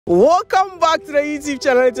Welcome back to the YouTube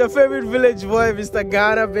channel. It's your favorite village boy, Mr.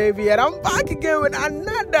 Ghana, baby, and I'm back again with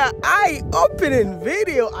another eye-opening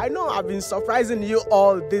video. I know I've been surprising you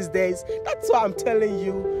all these days. That's why I'm telling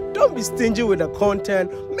you, don't be stingy with the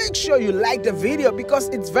content. Make sure you like the video because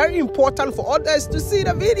it's very important for others to see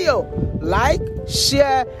the video. Like,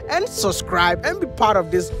 share, and subscribe and be part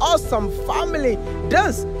of this awesome family.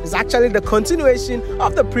 This is actually the continuation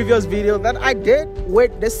of the previous video that I did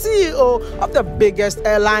with the CEO of the biggest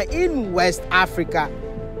airline in West Africa.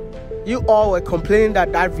 You all were complaining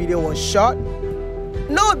that that video was short.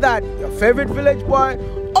 Know that your favorite village boy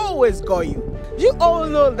always got you. You all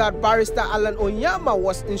know that Barrister Alan Onyama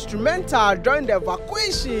was instrumental during the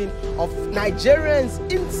evacuation of Nigerians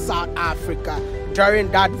in South Africa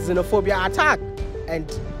during that xenophobia attack.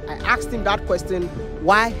 And I asked him that question,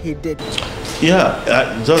 why he did it.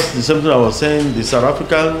 Yeah, just the same thing I was saying, the South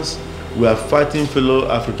Africans were fighting fellow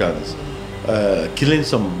Africans, killing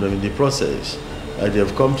some of them in the process. They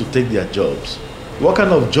have come to take their jobs. What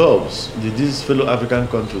kind of jobs did these fellow African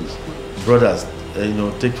countries, brothers,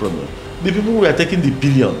 take from them? The people who are taking the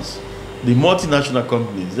billions, the multinational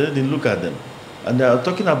companies, they didn't look at them. And they are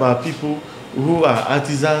talking about people who are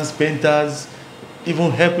artisans, painters,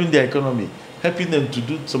 even helping their economy, helping them to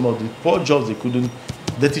do some of the poor jobs they couldn't,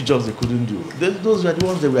 dirty jobs they couldn't do. Those were the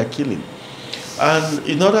ones they were killing. And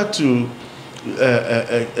in order to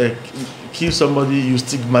kill somebody, you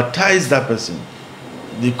stigmatize that person.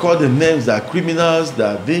 They call them names, they are criminals, they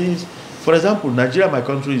are this. For example, Nigeria, my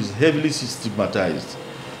country, is heavily stigmatized.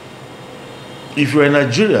 If you're a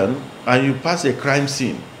Nigerian and you pass a crime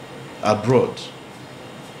scene abroad,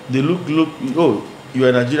 they look, oh, you're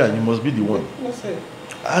a Nigerian, you must be the one.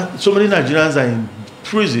 And so many Nigerians are in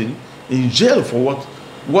prison, in jail for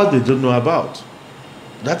what they don't know about.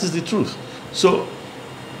 That is the truth. So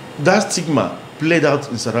that stigma played out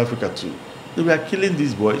in South Africa too. They were killing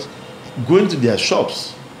these boys, going to their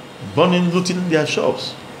shops, burning, looting their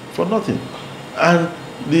shops for nothing. And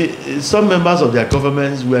some members of their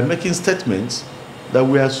governments were making statements that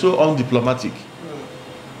were so undiplomatic,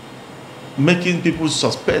 making people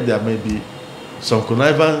suspect there may be some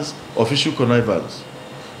connivance, official connivance.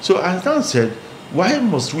 So I then said, why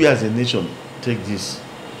must we as a nation take this?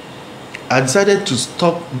 I decided to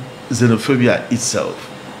stop xenophobia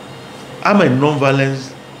itself. I'm a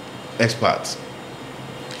non-violence expert.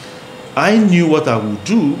 I knew what I would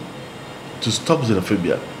do to stop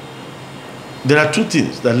xenophobia. There are two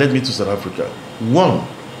things that led me to South Africa. One,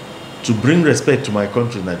 to bring respect to my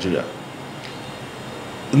country, Nigeria.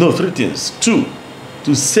 No, three things. Two,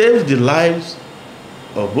 to save the lives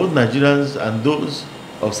of both Nigerians and those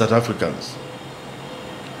of South Africans.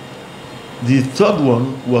 The third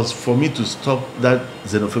one was for me to stop that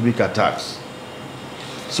xenophobic attacks.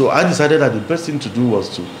 So I decided that the best thing to do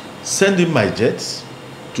was to send in my jets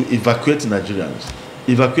to evacuate Nigerians.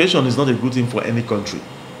 Evacuation is not a good thing for any country.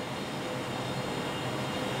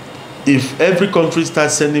 If every country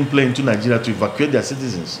starts sending planes to Nigeria to evacuate their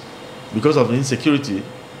citizens because of the insecurity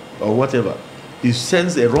or whatever, it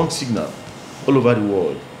sends a wrong signal all over the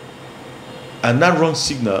world. And that wrong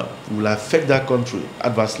signal will affect that country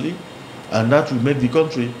adversely, and that will make the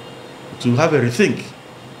country to have a rethink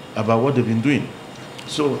about what they've been doing.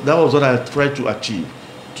 So that was what I tried to achieve,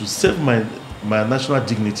 to save my national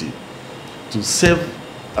dignity, to save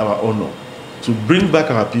our honor, to bring back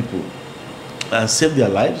our people and save their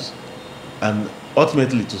lives, and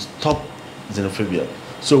ultimately to stop xenophobia.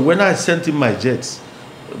 So when I sent in my jets,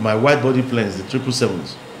 my wide-body planes, the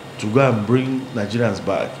 777s, to go and bring Nigerians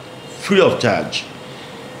back, free of charge,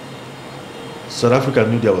 South Africa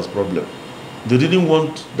knew there was a problem. They didn't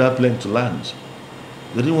want that plane to land.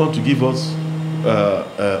 They didn't want to give us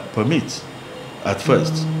permit at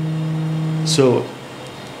first. So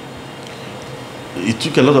it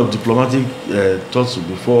took a lot of diplomatic tussle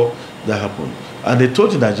before that happened. And they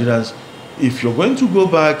told the Nigerians, if you're going to go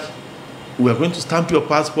back, we are going to stamp your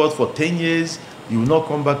passport for 10 years, you will not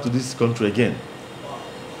come back to this country again.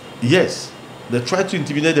 Yes, they tried to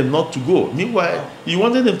intimidate them not to go. Meanwhile, you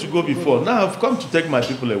wanted them to go before. Now I've come to take my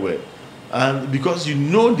people away. And because you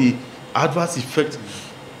know the adverse effect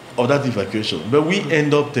of that evacuation, but we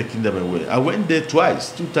end up taking them away. I went there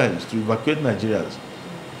twice, 2 times, to evacuate Nigerians.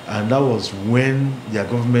 And that was when their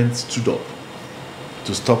government stood up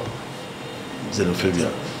to stop xenophobia.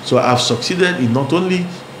 So I've succeeded in not only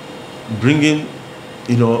bringing,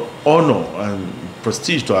 honor and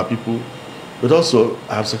prestige to our people, but also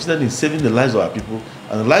I've succeeded in saving the lives of our people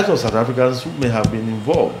and the lives of South Africans who may have been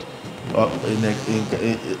involved, who have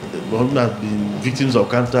been victims of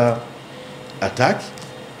counter attack,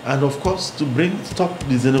 and of course to stop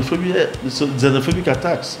the xenophobic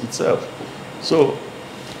attacks itself. So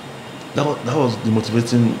That was the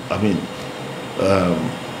motivating,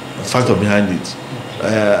 factor behind it.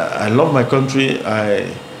 I love my country.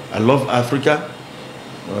 I love Africa,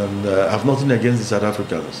 and I have nothing against the South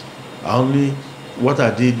Africans. What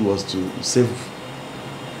I did was to save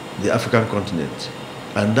the African continent,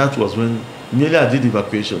 and that was when nearly I did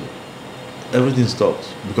evacuation. Everything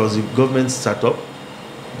stopped because the government sat up.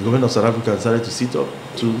 The government of South Africa decided to sit up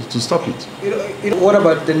to stop it. What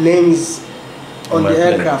about the names on the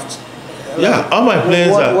aircraft? Yeah, all my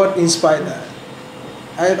planes. What inspired that?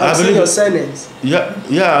 I believe your surnames.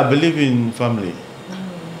 Yeah, I believe in family.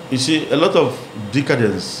 You see, a lot of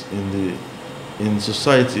decadence in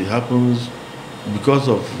society happens because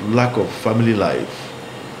of lack of family life.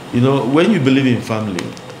 You know, when you believe in family,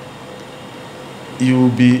 you will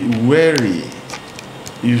be wary.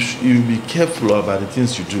 You be careful about the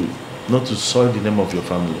things you do, not to soil the name of your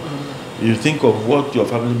family. You think of what your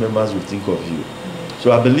family members will think of you.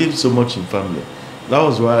 So I believe so much in family. That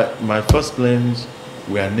was why my first planes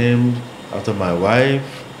were named after my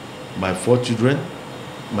wife, my 4 children,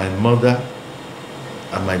 my mother,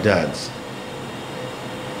 and my dad.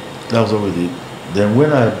 That was what we did. Then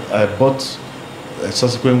when I bought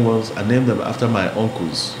subsequent ones, I named them after my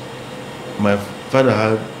uncles. My father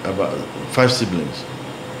had about 5 siblings.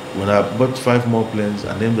 When I bought 5 more planes,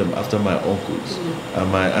 I named them after my uncles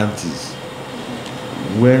and my aunties.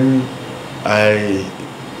 When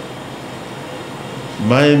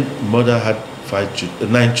my mother had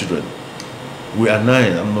 9 children. We are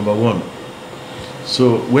 9, I'm number 1.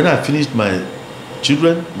 So when I finished my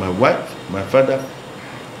children, my wife, my father,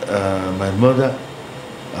 my mother,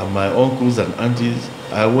 and my uncles and aunties,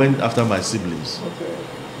 I went after my siblings,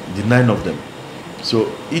 the 9 of them.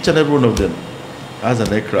 So each and every one of them has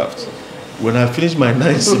an aircraft. When I finished my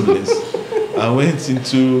 9 siblings, I went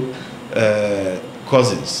into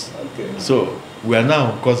cousins. So we are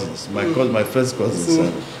now cousins. My first cousins.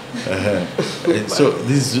 So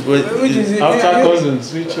this is after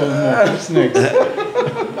cousins. Which one? What's next?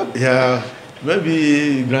 Yeah,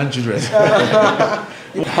 maybe grandchildren.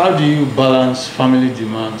 How do you balance family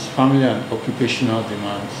demands, family and occupational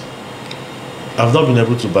demands? I've not been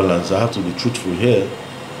able to balance. I have to be truthful here.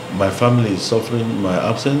 My family is suffering my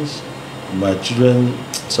absence. My children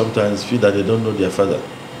sometimes feel that they don't know their father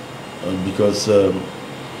because.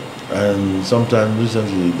 And sometimes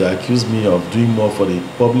recently they accuse me of doing more for the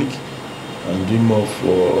public and doing more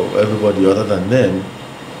for everybody other than them.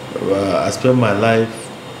 I spend my life,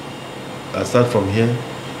 I start from here,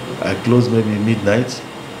 I close maybe midnight,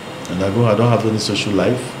 and I don't have any social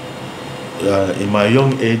life. In my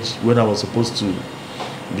young age, when I was supposed to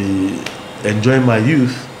be enjoying my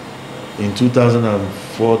youth in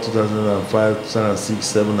 2004, 2005,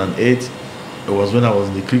 2006, 2007 and 2008, it was when I was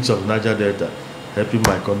in the creeks of Niger Delta, helping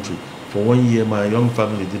my country. For 1 year, my young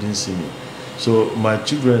family didn't see me. So my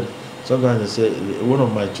children, sometimes they say, one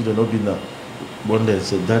of my children, Obina, one day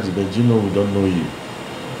said, "Daddy, but you know we don't know you."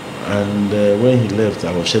 And when he left,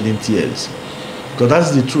 I was shedding tears. Because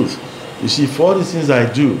that's the truth. You see, for all the things I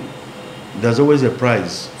do, there's always a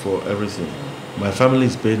price for everything. My family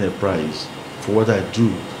is paying a price for what I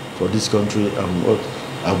do for this country and what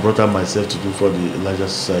I brought up myself to do for the larger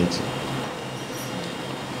society.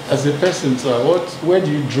 As a person, sir, where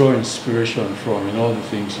do you draw inspiration from in all the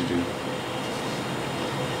things you do?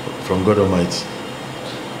 From God Almighty.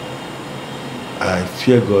 I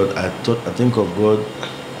fear God. I think of God.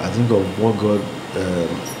 I think of what God.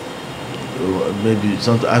 Maybe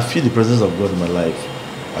something. I feel the presence of God in my life.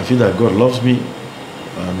 I feel that God loves me,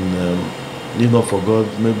 and if not for God,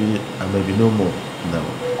 maybe I may be no more now.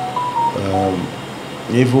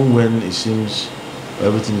 Even when it seems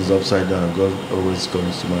everything is upside down, God always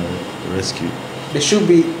comes to my rescue. There should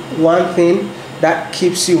be one thing that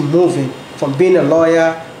keeps you moving from being a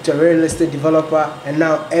lawyer to a real estate developer and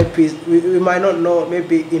now Airpeace. We might not know,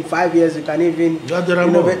 maybe in 5 years you can even... Yeah, there are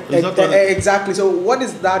more. Exactly. So what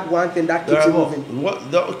is that one thing that keeps you moving?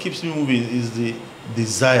 What keeps me moving is the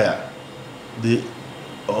desire, the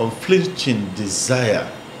unflinching desire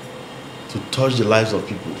to touch the lives of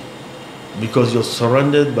people. Because you're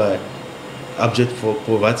surrounded by abject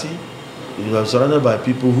poverty. You are surrounded by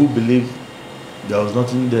people who believe there was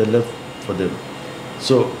nothing there left for them.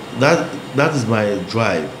 So that is my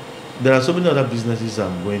drive. There are so many other businesses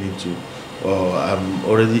I'm going into, or I'm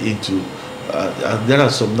already into, and there are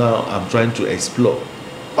some now I'm trying to explore.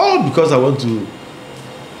 All because I want to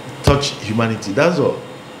touch humanity. That's all.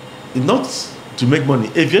 It's not to make money.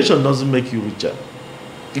 Aviation doesn't make you richer.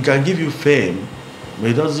 It can give you fame, but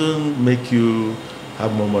it doesn't make you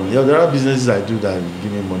have more money. Yeah, there are businesses I do that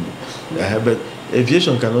give me money. But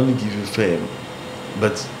aviation can only give you fame,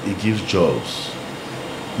 but it gives jobs.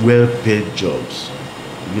 well-paid jobs.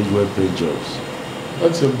 You get well-paid jobs.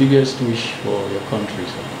 What's your biggest wish for your country,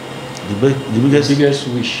 sir? The biggest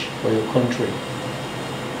wish for your country?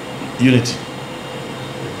 unity.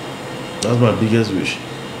 That's my biggest wish.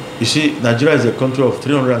 You see, Nigeria is a country of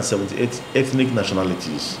 378 ethnic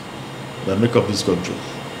nationalities that make up this country.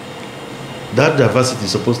 That diversity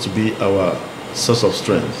is supposed to be our source of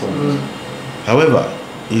strength. However,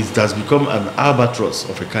 it has become an albatross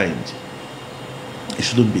of a kind. It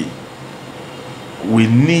shouldn't be. We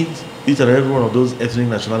need each and every one of those ethnic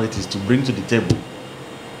nationalities to bring to the table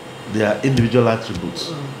their individual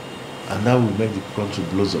attributes, and that will make the country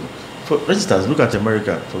blossom. For instance, look at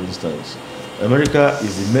America, for instance. America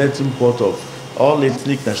is the melting pot of all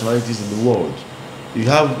ethnic nationalities in the world. You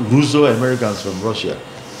have Russo-Americans from Russia.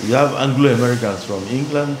 You have Anglo-Americans from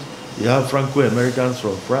England. You have Franco-Americans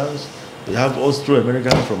from France. You have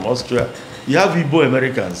Austro-Americans from Austria. You have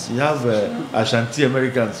Igbo-Americans. You have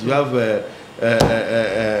Ashanti-Americans. You have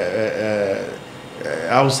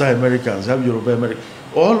Hausa-Americans. You have Yoruba-Americans.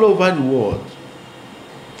 All over the world,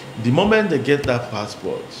 the moment they get that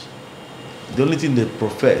passport, the only thing they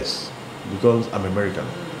profess becomes, I'm American.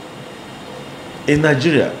 In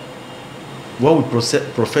Nigeria, what we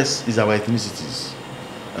profess is our ethnicities.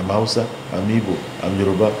 I'm Hausa, I'm Igbo, I'm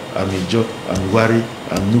Yoruba, I'm Ijo, I'm Iwari,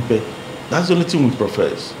 I'm Nupe. That's the only thing we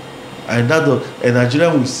profess. And that a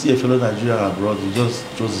Nigerian will see a fellow Nigerian abroad, he just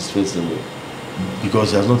throws his face away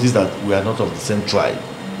because he has noticed that we are not of the same tribe.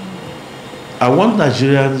 I want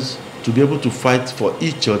Nigerians to be able to fight for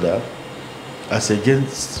each other as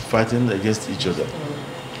against fighting against each other.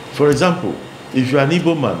 For example, if you're an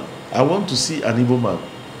Igbo man, I want to see an Igbo man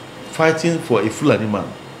fighting for a Fulani man.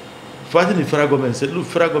 Fighting the federal government and say, look,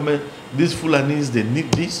 federal government, these Fulanis, they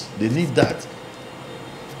need this, they need that.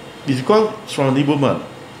 If you come from an Igbo man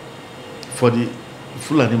for the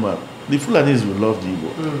Fulani man, the Fulanis will love the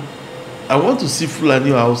Igbo. I want to see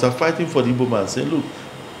Fulani or Hausa fighting for the Igbo man, saying, look,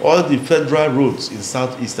 all the federal roads in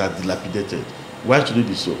Southeast are dilapidated. Why should it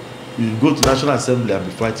be so? You go to National Assembly and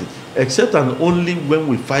be fighting. Except and only when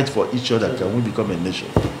we fight for each other can we become a nation.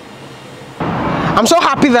 I'm so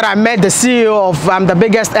happy that I met the CEO of the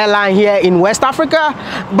biggest airline here in West Africa,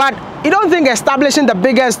 but you don't think establishing the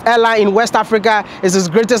biggest airline in West Africa is his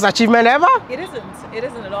greatest achievement ever? It isn't. It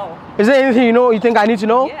isn't at all. Is there anything you think I need to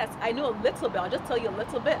know? Yes, I know a little bit. I'll just tell you a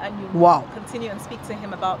little bit and you continue and speak to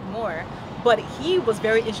him about more. But he was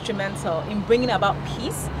very instrumental in bringing about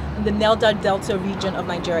peace in the Niger Delta region of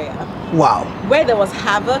Nigeria. Wow. Where there was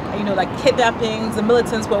havoc, like kidnappings, the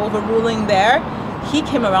militants were overruling there. He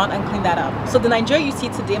came around and cleaned that up. So the Nigeria you see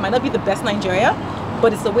today might not be the best Nigeria,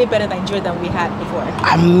 but it's a way better Nigeria than we had before.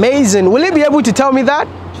 Amazing. Will he be able to tell me that?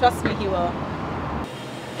 Trust me, he will.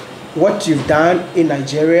 What you've done in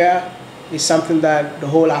Nigeria is something that the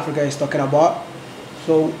whole Africa is talking about.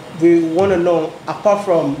 So we want to know, apart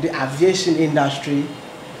from the aviation industry,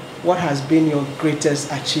 what has been your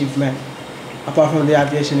greatest achievement apart from the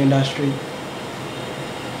aviation industry?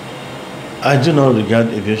 I do not regard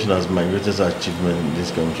aviation as my greatest achievement in this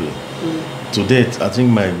country. To date, I think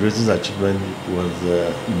my greatest achievement was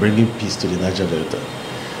bringing peace to the Niger Delta,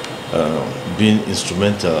 being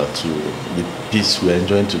instrumental to the peace we are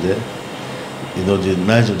enjoying today. The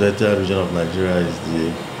Niger Delta region of Nigeria is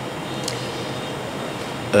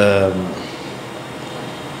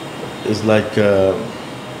it's like the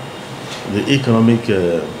economic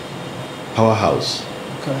powerhouse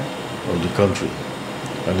of the country.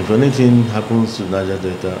 And if anything happens to Niger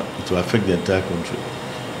Delta, it will affect the entire country.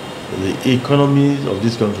 The economy of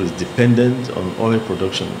this country is dependent on oil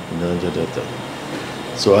production in the Niger Delta.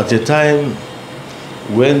 So at a time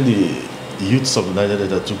when the youths of the Niger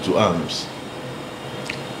Delta took to arms,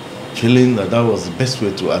 feeling that was the best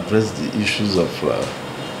way to address the issues of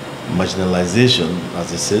marginalization,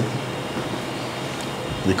 as I said,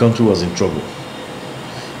 the country was in trouble.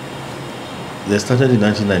 They started in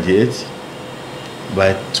 1998.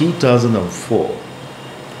 By 2004,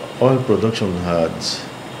 oil production had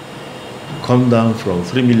come down from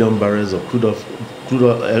 3 million barrels of crude oil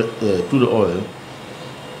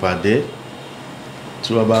per day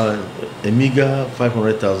to about a meager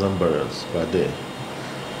 500,000 barrels per day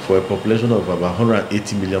for a population of about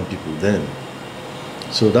 180 million people then.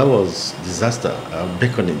 So that was disaster,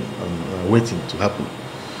 beckoning and waiting to happen.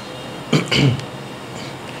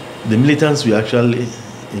 The militants were actually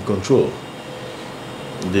in control.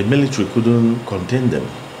 The military couldn't contain them.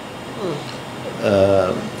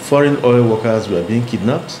 Foreign oil workers were being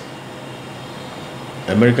kidnapped.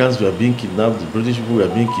 Americans were being kidnapped. The British people were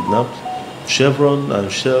being kidnapped. Chevron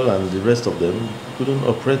and Shell and the rest of them couldn't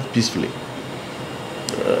operate peacefully.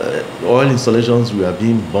 Oil installations were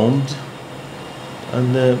being bombed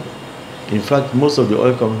And in fact, most of the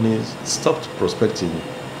oil companies stopped prospecting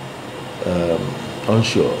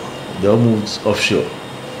onshore. They all moved offshore,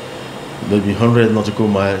 maybe 100 nautical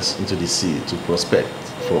miles into the sea to prospect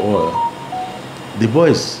for oil. The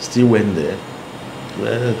boys still went there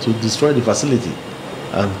to destroy the facility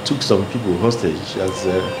and took some people hostage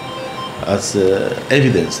as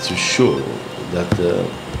evidence to show that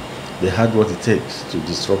they had what it takes to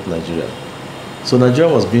disrupt Nigeria. So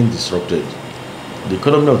Nigeria was being disrupted. The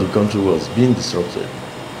economy of the country was being disrupted.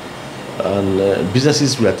 And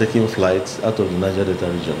businesses were taking flights out of the Niger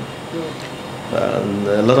Delta region. And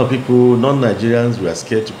a lot of people, non-Nigerians, were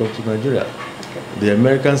scared to come to Nigeria. The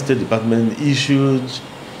American State Department issued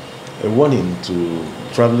a warning to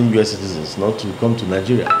traveling US citizens not to come to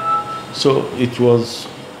Nigeria. So it was,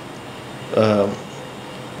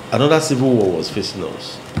 another civil war was facing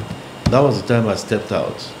us. That was the time I stepped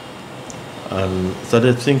out and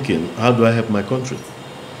started thinking, how do I help my country?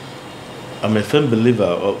 I'm a firm believer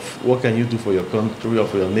of what can you do for your country or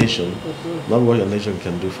for your nation, not what your nation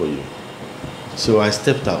can do for you. So I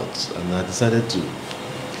stepped out and I decided to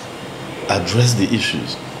address the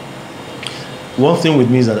issues. One thing with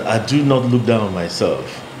me is that I do not look down on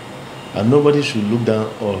myself, and nobody should look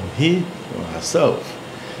down on him or herself.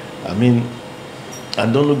 I mean, I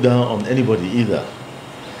don't look down on anybody either.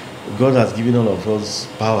 God has given all of us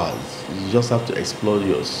powers. You just have to explore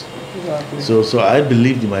yours. Exactly. So I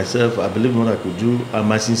believed in myself, I believed in what I could do, and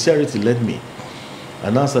my sincerity led me.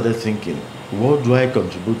 And I started thinking, what do I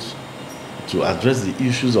contribute to address the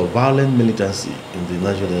issues of violent militancy in the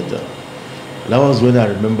Niger Delta? That was when I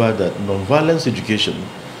remembered that non-violence education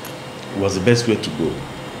was the best way to go.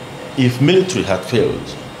 If military had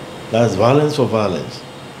failed, that's violence for violence.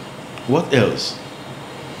 What else?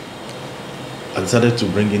 I decided to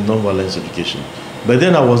bring in non-violence education. But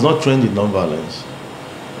then I was not trained in non-violence.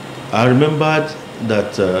 I remembered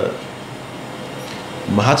that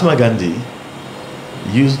Mahatma Gandhi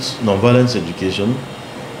used non-violence education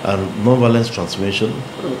and non-violence transformation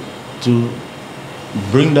to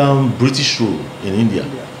bring down British rule in India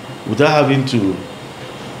without having to,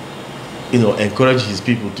 encourage his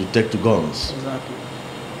people to take to guns. Exactly.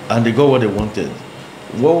 And they got what they wanted.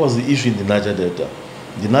 What was the issue in the Niger Delta?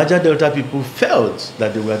 The Niger Delta people felt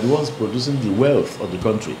that they were the ones producing the wealth of the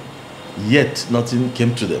country, yet nothing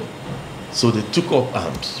came to them. So they took up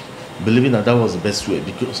arms, believing that that was the best way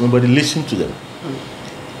because nobody listened to them.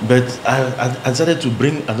 But I decided to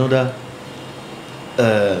bring another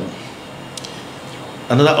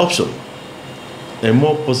option, a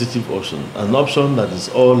more positive option, an option that is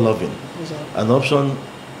all loving, an option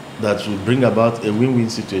that will bring about a win-win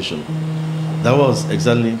situation. That was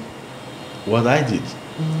exactly what I did.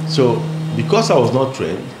 So because I was not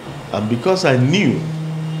trained and because I knew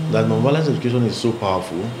that nonviolence education is so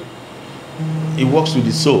powerful, it works with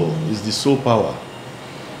the soul, it's the soul power.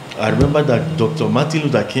 I remember that Dr. Martin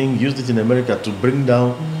Luther King used it in America to bring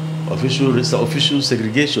down official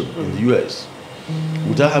segregation in the US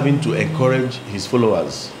without having to encourage his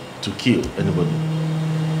followers to kill anybody.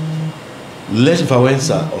 Lech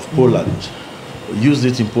Wałęsa of Poland used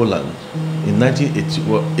it in Poland in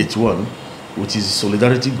 1981 with his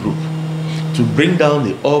Solidarity Group to bring down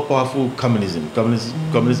the all-powerful communist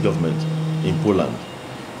government in Poland.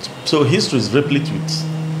 So history is replete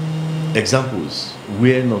with examples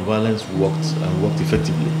where nonviolence worked and worked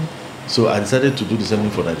effectively. So I decided to do the same thing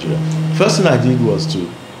for Nigeria. First thing I did was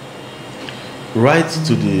to write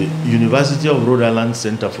to the University of Rhode Island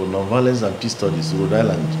Center for Nonviolence and Peace Studies, Rhode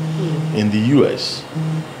Island, in the US,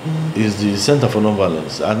 is the Center for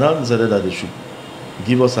Nonviolence. I now decided that they should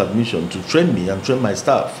give us admission to train me and train my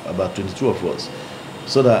staff, about 22 of us,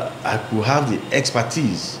 so that I could have the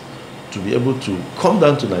expertise to be able to come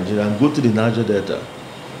down to Nigeria and go to the Niger Delta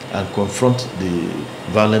and confront the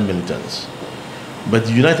violent militants. But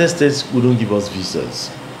the United States wouldn't give us visas.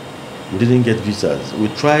 We didn't get visas. We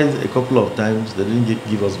tried a couple of times, they didn't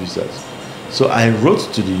give us visas. So I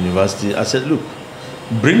wrote to the university, I said, look,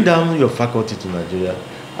 bring down your faculty to Nigeria,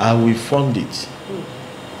 I will fund it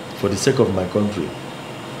for the sake of my country.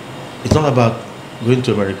 It's not about going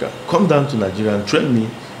to America. Come down to Nigeria and train me,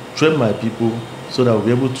 train my people, so that we'll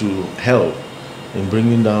be able to help in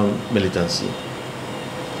bringing down militancy.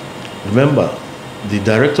 Remember, the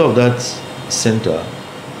director of that center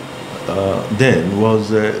then was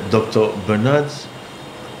Dr. Bernard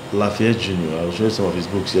Lafayette Jr. I'll show you some of his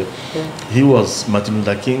books here. Yeah. He was Martin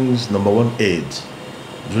Luther King's #1 aide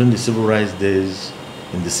during the civil rights days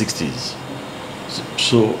in the 60s.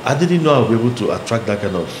 So I didn't know I would be able to attract that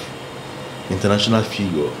kind of international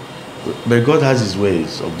figure. But God has his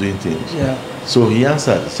ways of doing things. Yeah. So he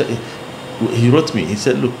answered, he wrote me, he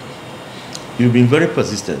said, look, You've been very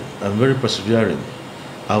persistent and very persevering.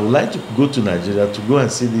 I would like to go to Nigeria to go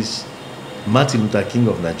and see this Martin Luther King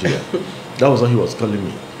of Nigeria. That was what he was calling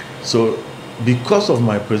me. So because of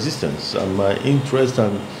my persistence and my interest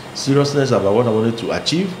and seriousness about what I wanted to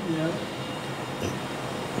achieve,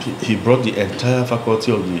 he brought the entire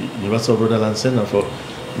faculty of the University of Rhode Island Center for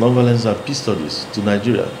Nonviolence and Peace Studies to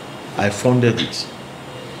Nigeria. I funded it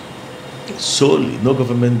solely. No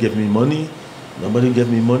government gave me money. Nobody gave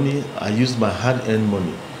me money. I used my hard-earned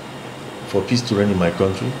money for peace to reign in my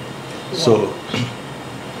country. Wow. So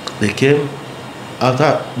they came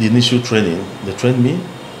after the initial training. They trained me,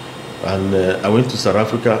 and I went to South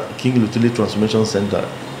Africa, King Lutuli Transformation Center,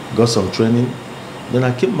 got some training. Then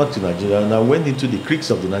I came back to Nigeria, and I went into the creeks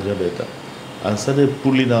of the Niger Delta and started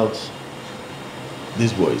pulling out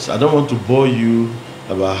these boys. I don't want to bore you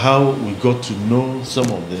about how we got to know some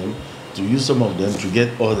of them, to use some of them to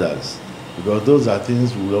get others, because those are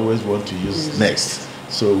things we always want to use next.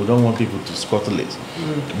 So we don't want people to scuttle it.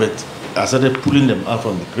 But I started pulling them out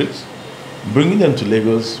from the creeks, bringing them to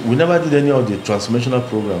Lagos. We never did any of the transformational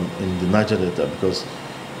program in the Niger Delta because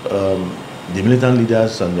the militant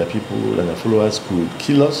leaders and their people and their followers could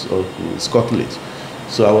kill us or could scuttle it.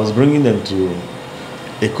 So I was bringing them to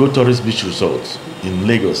eco-tourist beach resorts in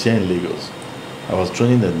Lagos, here in Lagos. I was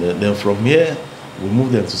training them there. Then from here, we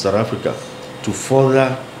moved them to South Africa to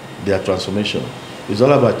further their transformation. It's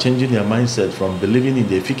all about changing their mindset from believing in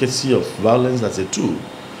the efficacy of violence as a tool.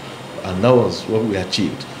 And that was what we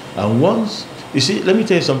achieved. And once, you see, let me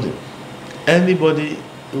tell you something. Anybody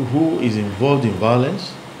who is involved in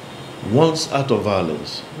violence wants out of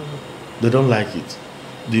violence. They don't like it.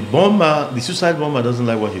 The bomber, the suicide bomber doesn't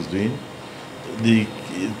like what he's doing. The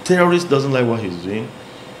terrorist doesn't like what he's doing.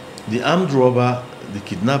 The armed robber, the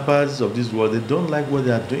kidnappers of this world, they don't like what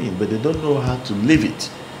they are doing, but they don't know how to live it.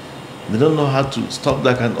 They don't know how to stop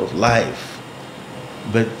that kind of life.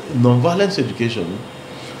 But nonviolence education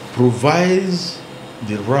provides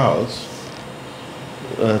the route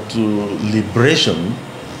to liberation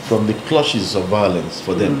from the clutches of violence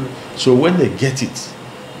for them. So when they get it,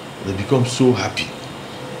 they become so happy.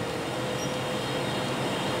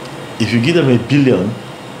 If you give them $1 billion,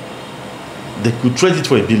 they could trade it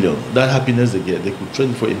for $1 billion. That happiness they get, they could trade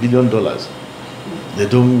it for $1 billion. They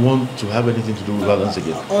don't want to have anything to do with violence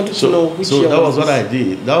again. So that was what I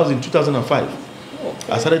did. That was in 2005.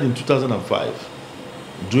 Okay. I started in 2005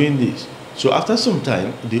 doing this. So after some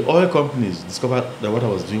time, the oil companies discovered that what I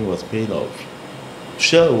was doing was paying off.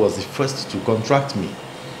 Shell was the first to contract me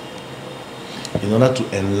in order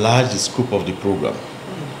to enlarge the scope of the program.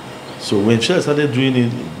 So when Shell started doing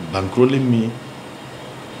it, bankrolling me,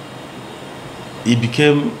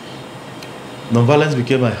 nonviolence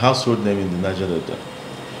became a household name in the Niger Delta.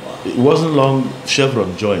 It wasn't long,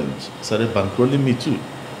 Chevron joined, started bankrolling me too.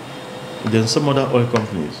 Then some other oil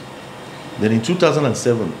companies. Then in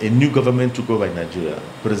 2007, a new government took over in Nigeria.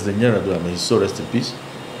 President Yar'Adua, may his soul rest in peace.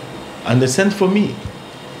 And they sent for me.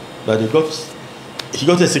 That he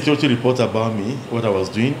got a security report about me, what I was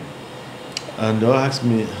doing. And they all asked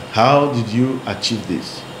me, how did you achieve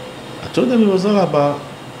this? I told them it was all about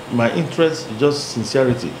my interest, just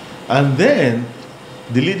sincerity. And then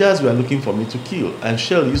the leaders were looking for me to kill. And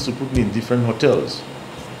Shell used to put me in different hotels.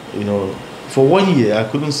 You know, for 1 year, I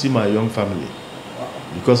couldn't see my young family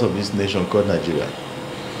because of this nation called Nigeria.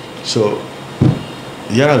 So,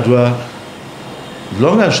 Yar'Adua,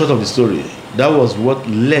 long and short of the story, that was what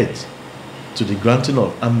led to the granting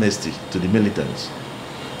of amnesty to the militants.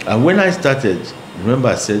 And when I started, remember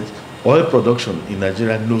I said, oil production in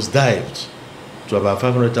Nigeria nosedived to about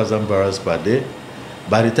 500,000 barrels per day.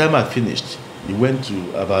 By the time I finished, it went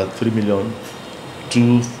to about 3 million,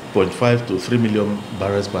 2.5 to 3 million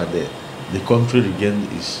barrels per day. The country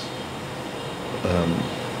regained its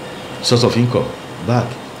source of income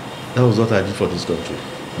back. That was what I did for this country.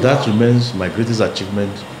 That remains my greatest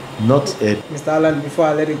achievement, not a... Mr. Allen, before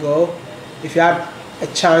I let it go, if you had a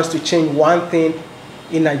chance to change one thing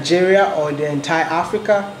in Nigeria or the entire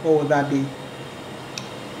Africa, what would that be?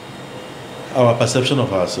 Our perception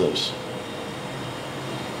of ourselves.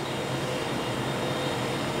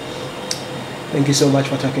 Thank you so much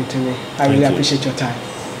for talking to me. I really appreciate your time.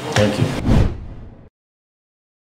 Thank you.